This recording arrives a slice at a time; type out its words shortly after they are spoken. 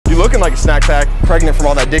looking like a snack pack, pregnant from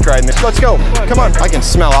all that dick riding. Let's go. Come on. I can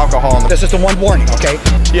smell alcohol. That's just a one warning, okay?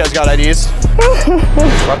 You guys got IDs?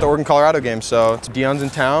 We're at the Oregon-Colorado game, so it's Dion's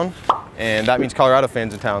in town, and that means Colorado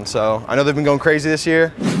fans in town. So I know they've been going crazy this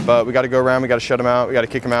year, but we got to go around. We got to shut them out. We got to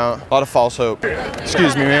kick them out. A lot of false hope.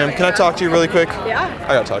 Excuse me, ma'am. Can I talk to you really quick? Yeah.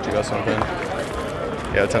 I got to talk to you about something.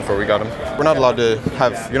 Yeah, 10-4, we got them. We're not allowed to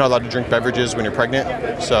you're not allowed to drink beverages when you're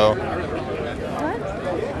pregnant, so.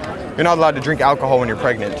 You're not allowed to drink alcohol when you're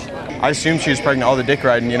pregnant. I assume she was pregnant, all the dick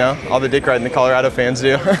riding, you know? All the dick riding the Colorado fans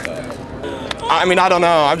do. I mean, I don't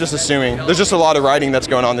know, I'm just assuming. There's just a lot of riding that's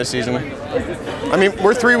going on this season. I mean,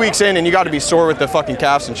 we're 3 weeks in and you gotta be sore with the fucking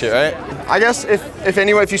calves and shit, right? I guess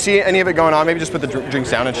if you see any of it going on, maybe just put the drinks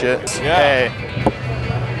down and shit. Yeah. Hey.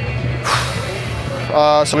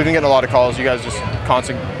 So we've been getting a lot of calls. You guys just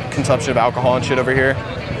constant consumption of alcohol and shit over here.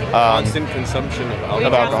 Constant consumption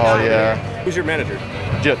of alcohol, yeah. Who's your manager?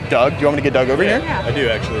 Doug. Do you want me to get Doug over here? Yeah. I do,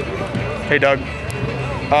 actually. Hey, Doug.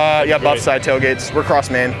 Yeah, Vuvzii tailgates. We're cross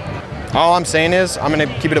Maine. All I'm saying is, I'm gonna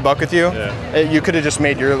keep it a buck with you. Yeah. You could have just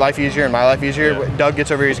made your life easier and my life easier. Yeah. Doug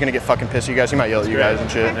gets over here, he's gonna get fucking pissed at you guys. He might yell at you guys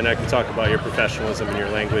and shit. And I can talk about your professionalism and your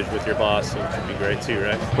language with your boss, so it should be great too,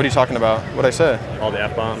 right? What are you talking about? What'd I say? All the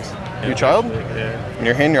F-bombs. You child? Yeah. And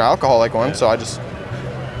you're handing your alcohol like one, so I just,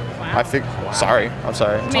 sorry, I'm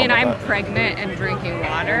sorry. I mean, I'm pregnant and drinking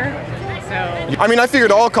water, so. I mean, I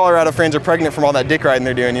figured all Colorado fans are pregnant from all that dick riding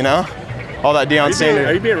they're doing, you know? All that Deion Sanders.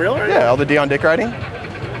 Are you being real right now? Yeah, all the Deion dick riding.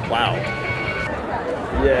 Wow.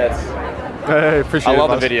 Yes. Hey, appreciate it. I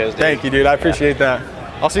love the videos, dude. Thank you, dude. I appreciate that.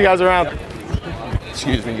 I'll see you guys around.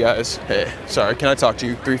 Excuse me, guys. Hey, sorry. Can I talk to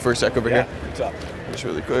you for a sec over here? What's up? Just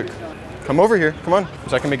really quick. Come over here. Come on.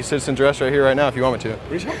 So I can make a citizen's arrest right here, right now, if you want me to.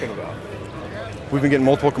 What are you talking about? We've been getting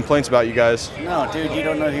multiple complaints about you guys. No, dude, you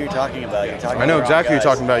don't know who you're talking about. You're talking I know exactly who you're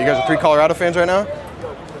talking about. You guys are 3 Colorado fans right now?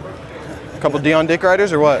 A couple Deion dick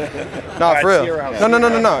riders or what? Nah, for real.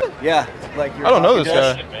 No. Yeah, like you're I don't know this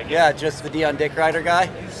just, guy. Yeah, just the Deion Dick Rider guy.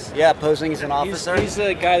 Yeah, posing as an officer. He's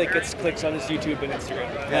the guy that gets clicks on his YouTube and Instagram.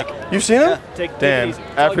 Yeah. You've seen him? Take Damn, it easy.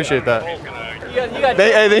 I appreciate that.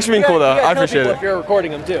 Hey, thanks for being cool though. I appreciate it. If you're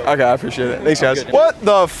recording them too. Okay, I appreciate it. Thanks, guys. What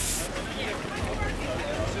the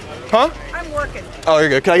Huh? I'm working. Oh, you're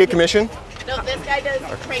good. Can I get commission? No, this guy does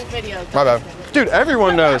prank videos. My bad. Dude,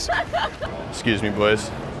 everyone knows. Excuse me, boys.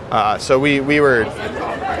 So we were,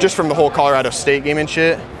 just from the whole Colorado State game and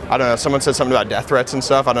shit, I don't know, someone said something about death threats and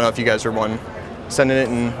stuff. I don't know if you guys are one sending it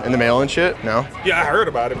in the mail and shit. No? Yeah, I heard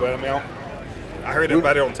about it, but I mean, I heard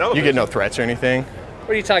about it on television. You get no threats or anything? What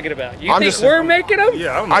are you talking about? You think we're making them?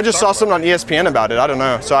 Yeah, I don't know. I just saw something on ESPN about it. I don't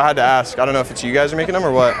know. So I had to ask. I don't know if it's you guys are making them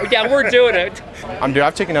or what. Yeah, we're doing it.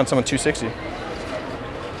 I've taken down someone 260.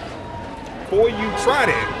 Before you try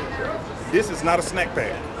that, this is not a snack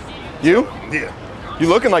pack. You? Yeah. You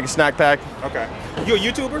looking like a snack pack. Okay. You a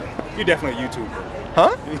YouTuber? You're definitely a YouTuber.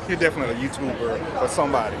 Huh? You're definitely a YouTuber or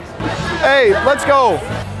somebody. Hey, let's go.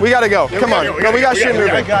 We gotta go. Come on. No, we got shit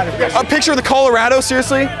moving. A picture of the Colorado,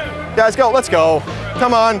 seriously? Guys, go. Let's go.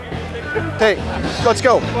 Come on. Hey, let's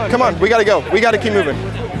go. Come on. We gotta go. We gotta keep moving.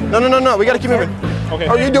 No. We gotta keep moving. Okay.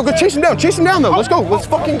 Oh, you go chase him down. Chase him down though. Let's go. Let's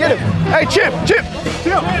fucking get him. Hey, Chip.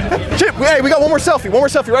 Hey, we got one more selfie.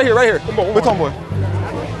 Right here. With homeboy.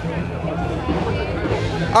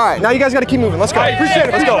 All right, now you guys got to keep moving. Let's go. Appreciate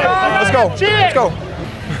it. Let's go.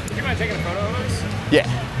 You mind taking a photo of us? Yeah.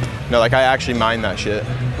 No, like I actually mind that shit.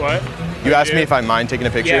 What? You asked me if I mind taking a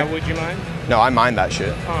picture? Yeah, would you mind? No, I mind that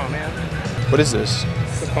shit. Oh, man. What is this?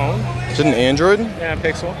 It's a phone? Is it an Android? Yeah, a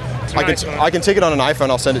Pixel. It's a I nice can phone. I can take it on an iPhone.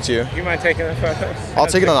 I'll send it to you. You mind taking a photo? I'll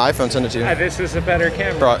take it on an iPhone. Send it to you. This is a better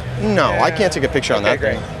camera. Bro, no, Yeah. I can't take a picture on that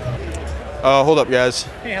great. thing. Hold up, guys.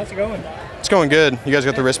 Hey, how's it going? It's going good. You guys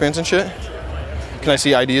got the wristbands and shit? Can I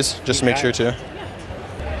see IDs? Just to make sure too.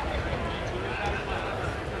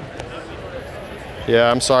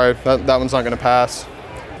 Yeah, I'm sorry. That one's not gonna pass.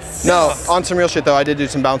 No, on some real shit though, I did do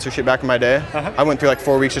some bouncer shit back in my day. I went through like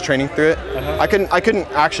 4 weeks of training through it. I couldn't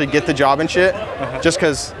actually get the job and shit just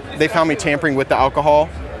because they found me tampering with the alcohol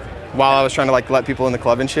while I was trying to like let people in the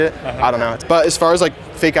club and shit. I don't know. But as far as like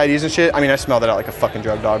fake IDs and shit, I mean, I smelled it out like a fucking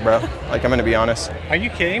drug dog, bro. Like, I'm gonna be honest. Are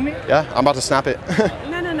you kidding me? Yeah, I'm about to snap it.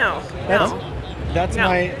 No. That's No.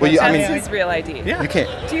 my. Well, I mean, That's his real ID. Yeah. you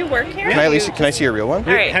can't. Do you work here? Can I at least, can I see a real one?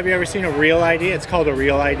 All right. Have you ever seen a real ID? It's called a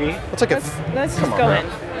real ID. It's like a, Let's come just on, go bro. in.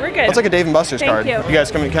 We're good. It's like a Dave and Buster's Thank card. you. You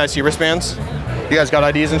guys, can I see wristbands? You guys got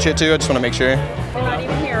IDs and shit too? I just want to make sure. You're not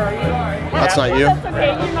even here, are you? That's not you. That's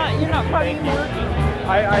okay. You're not probably working.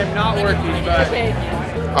 I am not working, but. Okay.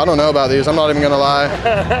 I don't know about these. I'm not even gonna lie.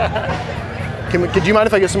 Could you mind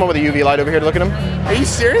if I get someone with a UV light over here to look at them? Are you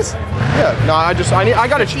serious? Yeah. No, I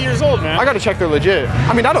gotta. 50 years old, man. I gotta check they're legit.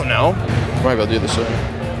 I mean, I don't know. I might be able to do this.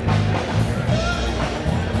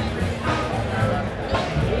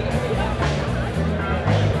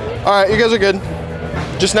 All right, you guys are good.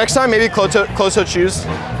 Just next time, maybe closed-toed shoes.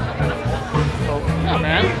 Oh,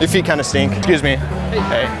 man. Your feet kind of stink. Excuse me.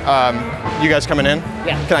 Hey, you guys coming in?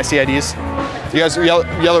 Yeah. Can I see IDs? You guys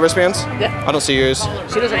yellow wristbands? Yeah. I don't see yours.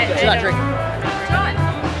 She's not drinking.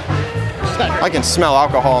 I can smell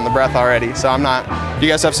alcohol in the breath already, so I'm not. You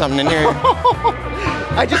guys have something in here?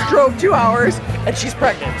 I just drove 2 hours and she's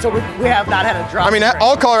pregnant, so we have not had a drop. I mean,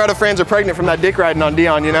 all Colorado fans are pregnant from that dick riding on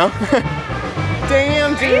Dion, you know?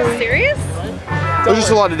 Damn, dude. Are you serious? There's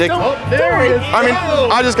just a lot of dick. There it is. I mean,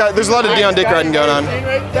 there's a lot of Dion dick riding going on.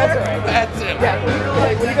 That's all right. That's it. Yeah.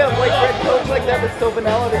 Like, when you got a white bread coach like that that's still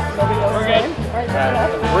vanilla, that nobody knows his name.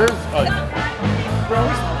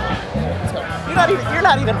 You're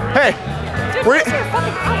not even. Hey,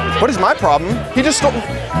 what is my problem? He just stole.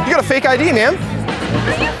 You got a fake ID, man. Are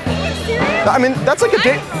you fucking serious? I mean, that's like a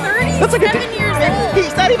Dave. That's like a. Years old.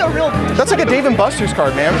 He's not even real. That's like a Dave and Buster's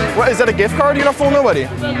card, man. What is that? A gift card? You're not fooling nobody.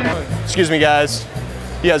 Excuse me, guys.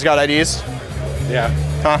 You guys got IDs? Yeah.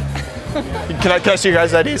 Huh? Can I see your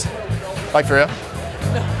guys' IDs? Like for real?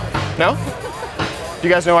 No. Do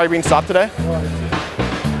you guys know why you're being stopped today?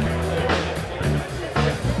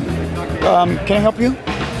 Can I help you?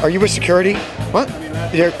 Are you with security? What?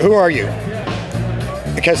 Who are you?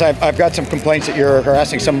 Because I've got some complaints that you're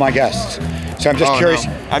harassing some of my guests. So I'm just curious.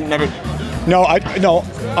 No. I've never. No, I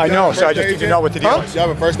know. So I just need to know what the deal is. You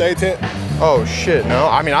have a first aid tent? Oh shit, no.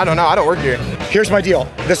 I mean, I don't know. I don't work here. Here's my deal.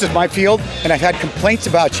 This is my field, and I've had complaints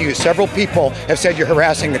about you. Several people have said you're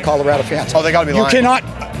harassing the Colorado fans. Oh, they gotta be lying. You cannot.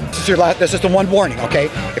 This is the one warning, okay?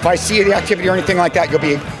 If I see the activity or anything like that, you'll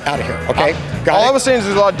be out of here, okay? All I was saying is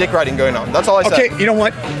there's a lot of dick riding going on. That's all I said. Okay, you know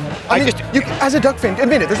what? I mean, as a Duck fan,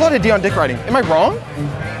 admit it. There's a lot of Dion dick riding. Am I wrong?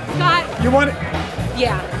 Scott, You want it?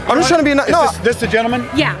 yeah. I'm just trying to be no. Is this the gentleman?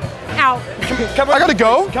 Yeah, out. Come I gotta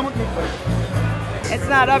go. Come with me, please. It's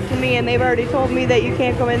not up to me, and they've already told me that you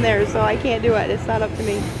can't go in there, so I can't do it. It's not up to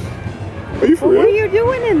me. Are you for What real? are you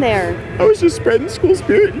doing in there? I was just spreading school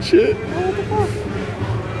spirit and shit. What the fuck?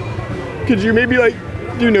 Could you maybe do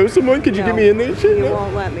you know someone? Could you get me in there and shit? You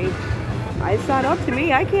won't let me. It's not up to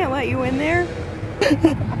me. I can't let you in there.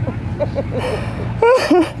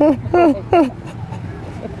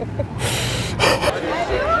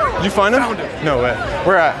 Did you find him? No way.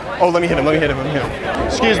 Where at? Oh, let me hit him.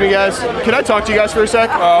 Excuse me, guys. Can I talk to you guys for a sec?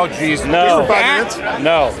 Oh, jeez, no. Just for 5 minutes?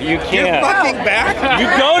 No, you can't. Fucking back? You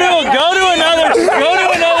go to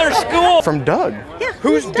another school. From Doug. Yeah.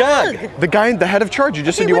 Who's Doug? The guy, the head of charge. You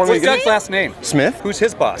just said you want me to What's get Doug's last name? Smith? Who's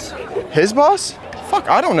his boss? His boss? Fuck,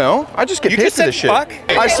 I don't know. I just get You paid just for this said shit. fuck?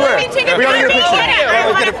 I swear. We gotta get a picture. I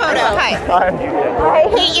want a photo. Hi. I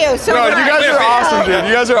hate you so No, much. you guys are awesome, dude.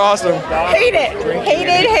 You guys are awesome. Hate it. Hate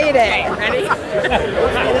it. Hate it. Ready?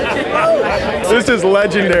 This is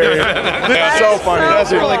legendary. This is so funny.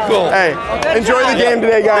 That's really cool. Hey, enjoy the game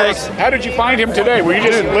today, guys. How did you find him today? Were you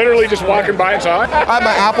just literally just walking by and saw him? I had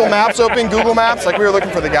my Apple Maps open, Google Maps, like we were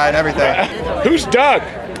looking for the guy and everything. Who's Doug?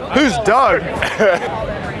 Who's Doug?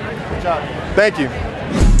 Good job. Thank you.